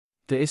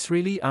The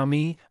Israeli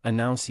army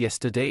announced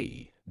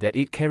yesterday that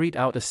it carried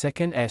out a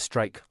second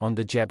airstrike on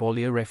the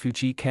Jabalia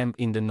refugee camp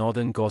in the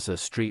northern Gaza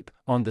Strip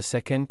on the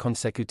second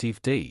consecutive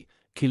day,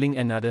 killing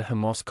another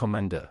Hamas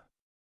commander.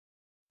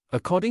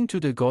 According to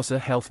the Gaza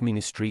Health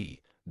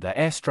Ministry, the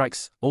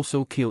airstrikes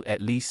also killed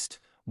at least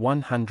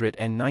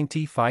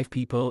 195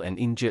 people and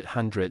injured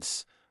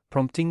hundreds,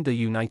 prompting the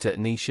United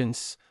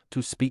Nations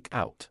to speak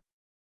out.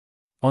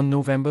 On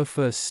November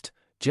 1,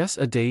 just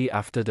a day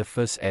after the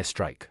first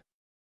airstrike,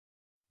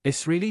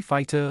 Israeli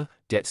fighter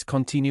jets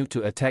continued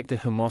to attack the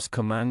Hamas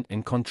command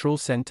and control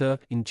center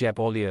in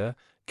Jabalia,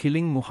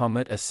 killing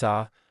Muhammad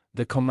Assar,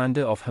 the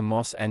commander of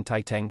Hamas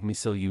anti-tank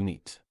missile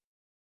unit.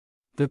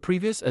 The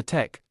previous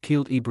attack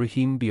killed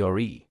Ibrahim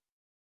Biori,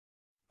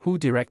 who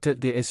directed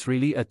the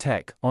Israeli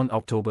attack on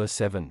October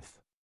 7.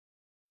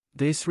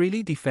 The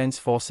Israeli Defense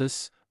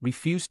Forces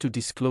refused to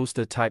disclose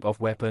the type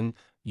of weapon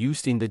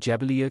used in the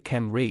Jabalia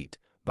camp raid,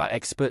 but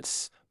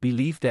experts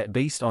believe that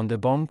based on the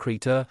bomb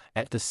crater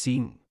at the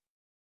scene,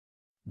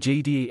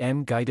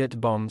 JDAM-guided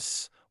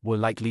bombs were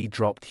likely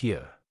dropped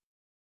here.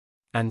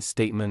 And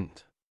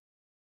statement.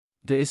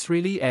 The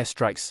Israeli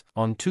airstrikes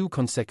on 2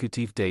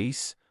 consecutive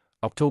days,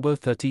 October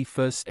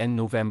 31 and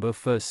November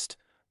 1,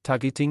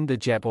 targeting the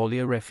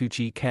Jabalia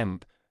refugee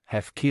camp,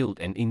 have killed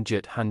and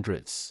injured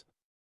hundreds.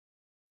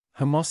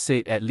 Hamas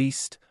said at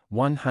least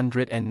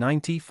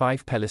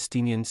 195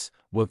 Palestinians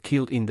were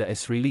killed in the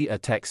Israeli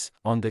attacks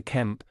on the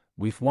camp,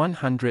 with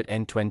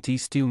 120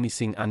 still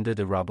missing under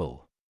the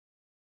rubble.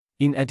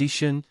 In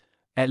addition,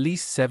 at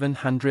least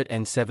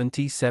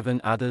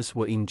 777 others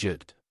were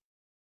injured.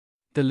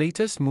 The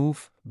latest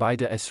move by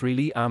the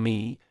Israeli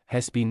army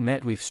has been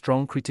met with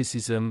strong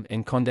criticism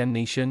and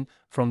condemnation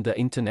from the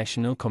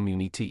international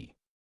community.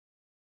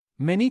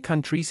 Many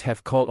countries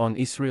have called on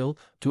Israel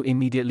to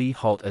immediately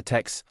halt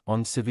attacks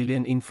on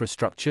civilian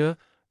infrastructure,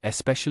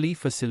 especially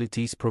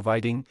facilities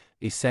providing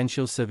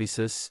essential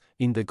services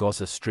in the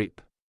Gaza Strip.